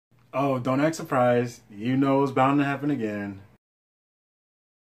Oh, don't act surprised. You know it's bound to happen again.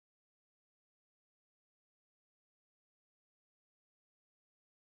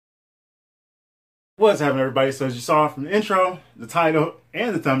 What's happening, everybody? So as you saw from the intro, the title,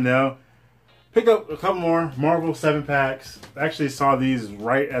 and the thumbnail, pick up a couple more Marvel 7-packs. I actually saw these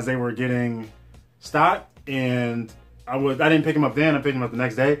right as they were getting stocked, and I didn't pick them up then. I picked them up the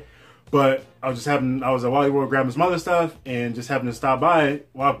next day. But I was at Wally World grabbing some other stuff, and just happened to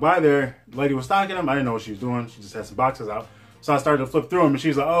walk by there. The lady was stocking them. I didn't know what she was doing. She just had some boxes out. So I started to flip through them, and she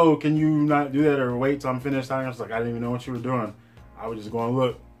was like, "Oh, can you not do that or wait till I'm finished stocking?" I was like, "I didn't even know what you were doing. I was just going to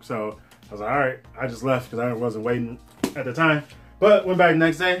look." So I was like, "All right." I just left because I wasn't waiting at the time. But went back the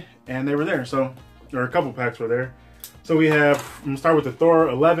next day, and they were there. So, or a couple packs were there. So we have, I'm going to start with the Thor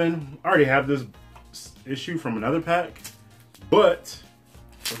 11. I already have this issue from another pack, but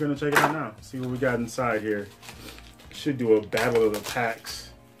we're going to check it out now. See what we got inside here. Should do a battle of the packs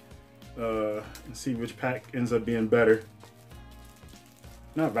and see which pack ends up being better.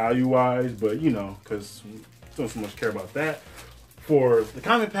 Not value-wise, but you know, because we don't so much care about that for the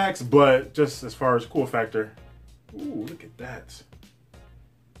comic packs, but just as far as cool factor. Ooh, look at that.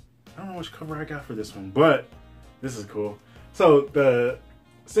 I don't know which cover I got for this one, but this is cool. So the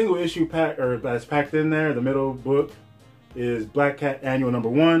single issue pack, or that's packed in there, the middle book, is Black Cat Annual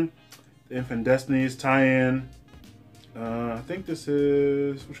 #1, the Infant Destinies tie-in. I think this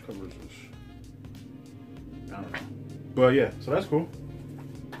is, which cover is this? I don't know. But yeah, so that's cool.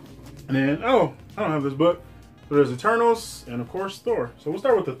 And then, oh, I don't have this book. So there's Eternals, and of course Thor. So we'll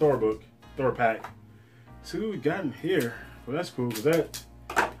start with the Thor book, Thor pack. See what we got in here. Well, that's cool, because that,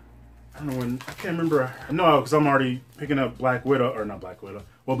 I don't know when, I can't remember. No, because I'm already picking up Black Widow, or not Black Widow.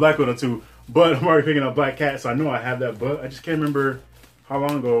 Well, Black Widow too, but I'm already picking up Black Cat, so I know I have that book. I just can't remember how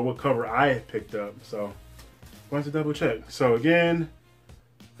long ago or what cover I picked up, so I wanted to double check. So again,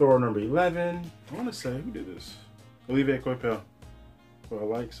 Thor number 11. I want to say, who did this? Olivier Coipel. What I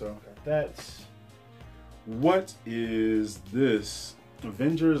like, so got that. What is this?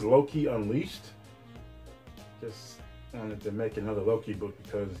 Avengers Loki Unleashed? Just wanted to make another Loki book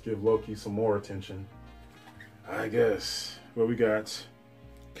because give Loki some more attention, I guess. What we got?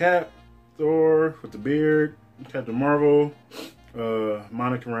 Cap, Thor with the beard, Captain Marvel,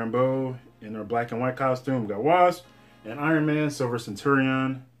 Monica Rambeau in her black and white costume. We got Wasp and Iron Man, Silver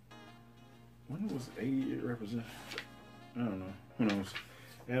Centurion. When was 80 represent? I don't know. Who knows?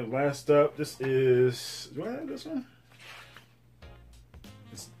 And last up, this is, do I have this one?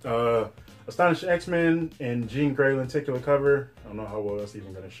 It's Astonishing X-Men and Jean Grey lenticular cover. I don't know how well that's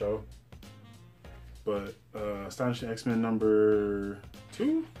even going to show. But Astonishing X-Men number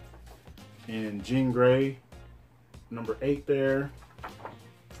 2 and Jean Grey number 8 there.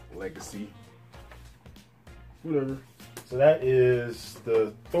 Legacy. Whatever. So that is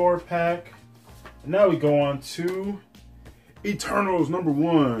the Thor pack. And now we go on to Eternals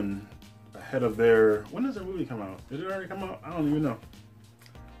 #1. Ahead of their, when does their movie come out? Did it already come out? I don't even know.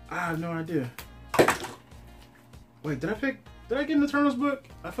 I have no idea. Wait, did I get an Eternals book?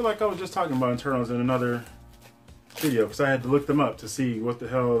 I feel like I was just talking about Eternals in another video because I had to look them up to see what the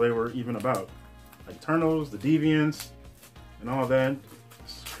hell they were even about. Like Eternals, the Deviants, and all that.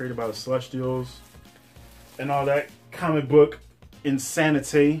 It's created by the Celestials and all that comic book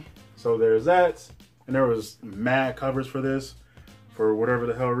insanity. So there's that. And there was mad covers for this for whatever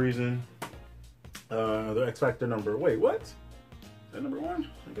the hell reason. The X Factor number, wait, what? Is that number 1?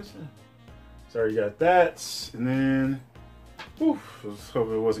 I guess so. Sorry, you got that. And then, whew, I was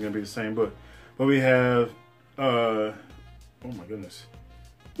hoping it wasn't gonna be the same book. But we have, oh my goodness.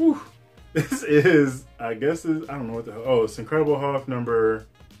 Whew. This is, I guess, I don't know what the hell. Oh, it's Incredible Hulk number,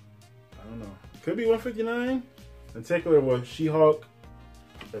 I don't know. Could be 159. In particular with She-Hulk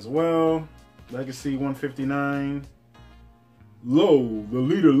as well. Legacy 159. Lo, the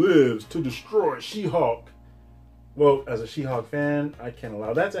leader lives to destroy She-Hulk. Well, as a She-Hulk fan, I can't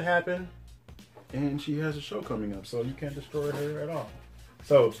allow that to happen. And she has a show coming up, so you can't destroy her at all.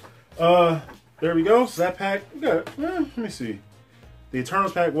 So, there we go. So that pack, we got, let me see. The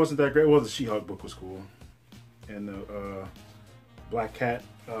Eternals pack wasn't that great. Well, the She-Hulk book was cool. And the Black Cat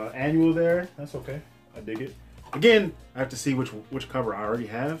annual there, that's okay. I dig it. Again, I have to see which cover I already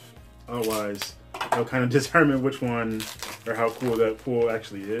have. Otherwise, it'll kind of determine which one or how cool that pool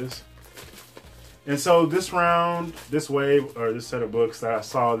actually is. And so this round, this wave, or this set of books that I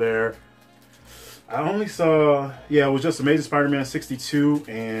saw there, I only saw, yeah, it was just Amazing Spider-Man 62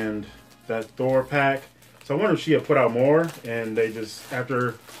 and that Thor pack. So I wonder if she had put out more and they just,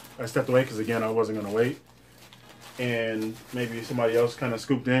 after I stepped away, because again, I wasn't going to wait. And maybe somebody else kind of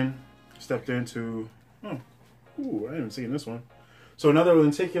stepped into, oh, ooh, I haven't seen this one. So another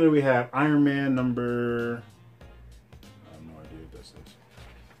lenticular, we have Iron Man number, I have no idea what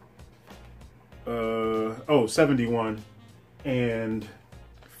this is. 71. And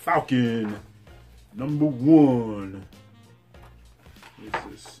Falcon number 1. What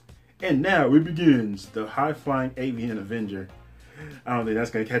is this? And now it begins, the high-flying avian Avenger. I don't think that's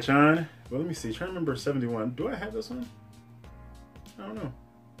going to catch on. Well, let me see. Try to remember 71. Do I have this one? I don't know.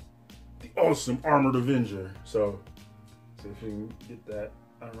 The awesome armored Avenger. So, see if you can get that.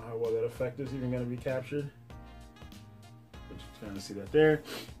 I don't know how well that effect is even going to be captured. But you kind of see that there.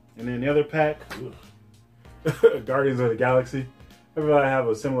 And then the other pack, Guardians of the Galaxy. Everybody have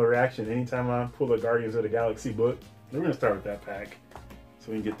a similar reaction anytime I pull the Guardians of the Galaxy book. We're going to start with that pack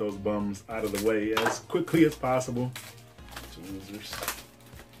so we can get those bums out of the way as quickly as possible. Losers.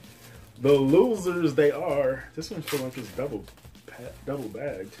 The losers they are. This one feels like it's double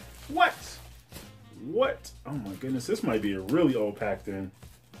bagged. What? What? Oh my goodness, this might be a really old pack then.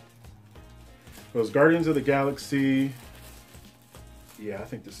 Those Guardians of the Galaxy. Yeah, I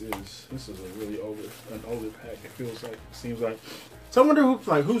think this is a really older pack. It feels like, it seems like. So I wonder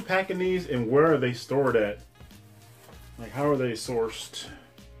who's packing these and where are they stored at? Like, how are they sourced?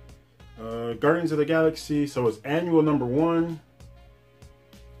 Guardians of the Galaxy, so it's annual number 1.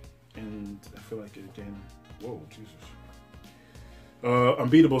 And I feel like it again. Whoa, Jesus.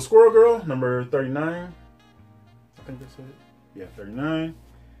 Unbeatable Squirrel Girl, number 39. I think that's it. Yeah, 39.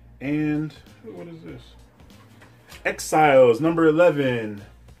 And what is this? Exiles, number 11.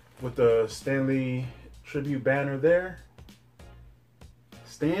 With the Stanley tribute banner there.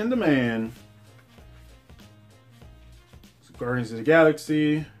 Stan the Man. Guardians of the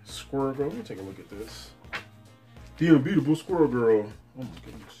Galaxy, Squirrel Girl. Let me take a look at this. The Unbeatable Squirrel Girl. Oh my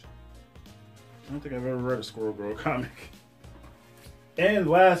goodness. I don't think I've ever read a Squirrel Girl comic. And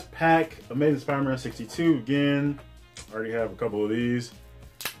last pack, Amazing Spider-Man 62. Again, I already have a couple of these.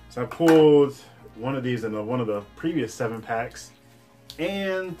 So I pulled one of these in one of the previous 7 packs.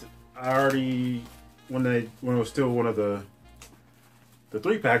 And I already, when it was still one of the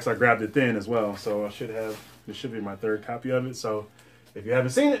 3 packs, I grabbed it then as well. So I should have. This should be my 3rd copy of it. So if you haven't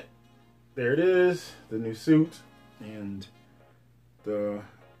seen it, there it is. The new suit and the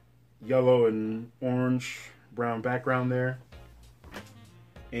yellow and orange brown background there.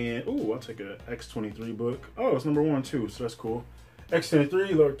 And, ooh, I'll take a X-23 book. Oh, it's number 1 too, so that's cool.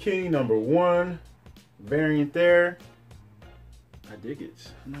 X-23, Lord King, number 1. Variant there. I dig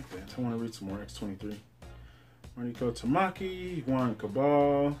it. I like that. I want to read some more X-23. Mariko Tamaki, Juan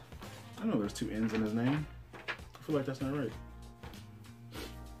Cabal. I know there's 2 N's in his name. I feel like that's not right.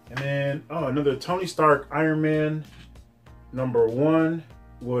 And then, oh, another Tony Stark Iron Man number 1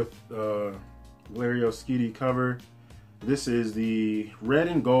 with Valerio Schiti cover. This is the red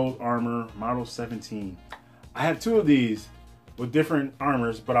and gold armor, model 17. I have 2 of these with different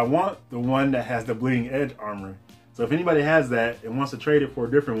armors, but I want the one that has the bleeding edge armor. So if anybody has that and wants to trade it for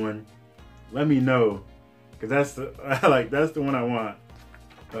a different one, let me know, because that's the one I want.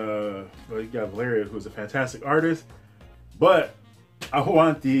 Well, you got Valeria, who's a fantastic artist, but I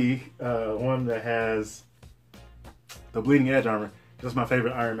want the one that has the bleeding edge armor. That's my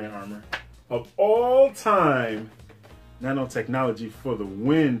favorite Iron Man armor of all time. Nanotechnology for the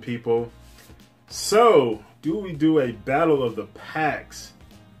win, people. So, do we do a battle of the packs?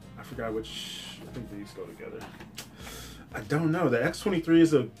 I forgot which. I think these go together. I don't know. The X-23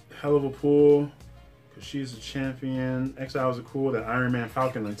 is a hell of a pull. She's a champion. Exiles are cool. The Iron Man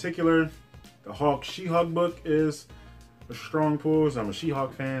Falcon Lenticular. The Hulk She-Hulk book is a strong pull. So I'm a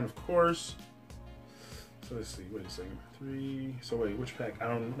She-Hulk fan, of course. So let's see. Wait a second. 3. So wait, which pack?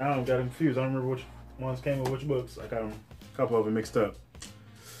 Now I got confused. I don't remember which ones came with which books. I got a couple of them mixed up.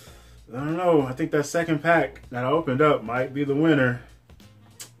 I don't know. I think that second pack that I opened up might be the winner.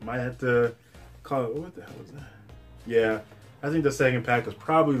 Might have to call it. What the hell is that? Yeah. I think the second pack is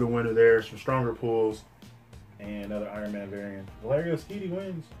probably the winner there. Some stronger pulls and another Iron Man variant. Valerio Schiti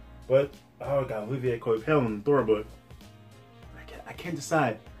wins. But, oh, I got Olivier Coipel in the Thor book. I can't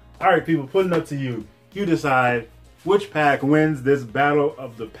decide. All right, people, putting it up to you. You decide which pack wins this battle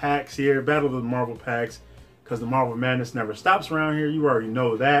of the packs here. Battle of the Marvel packs. Because the Marvel madness never stops around here. You already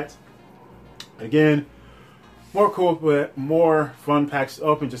know that. Again, more cool, but more fun packs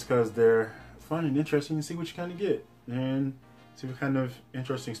open just because they're fun and interesting to see what you kind of get. And see what kind of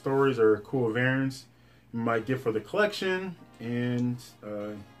interesting stories or cool variants you might get for the collection, and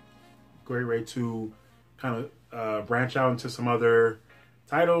great way to kind of branch out into some other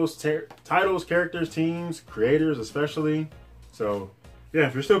titles, characters, teams, creators especially. So yeah,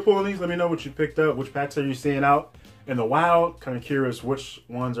 if you're still pulling these, let me know what you picked up. Which packs are you seeing out in the wild? Kind of curious which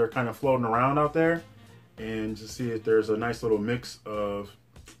ones are kind of floating around out there. and to see if there's a nice little mix of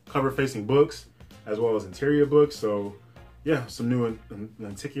cover-facing books as well as interior books. So yeah, some new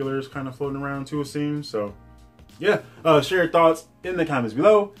lenticulars kind of floating around too, it seems. So yeah, share your thoughts in the comments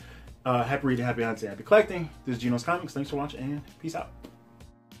below. Happy reading, happy hunting, happy collecting. This is Geno's Comics. Thanks for watching, and peace out.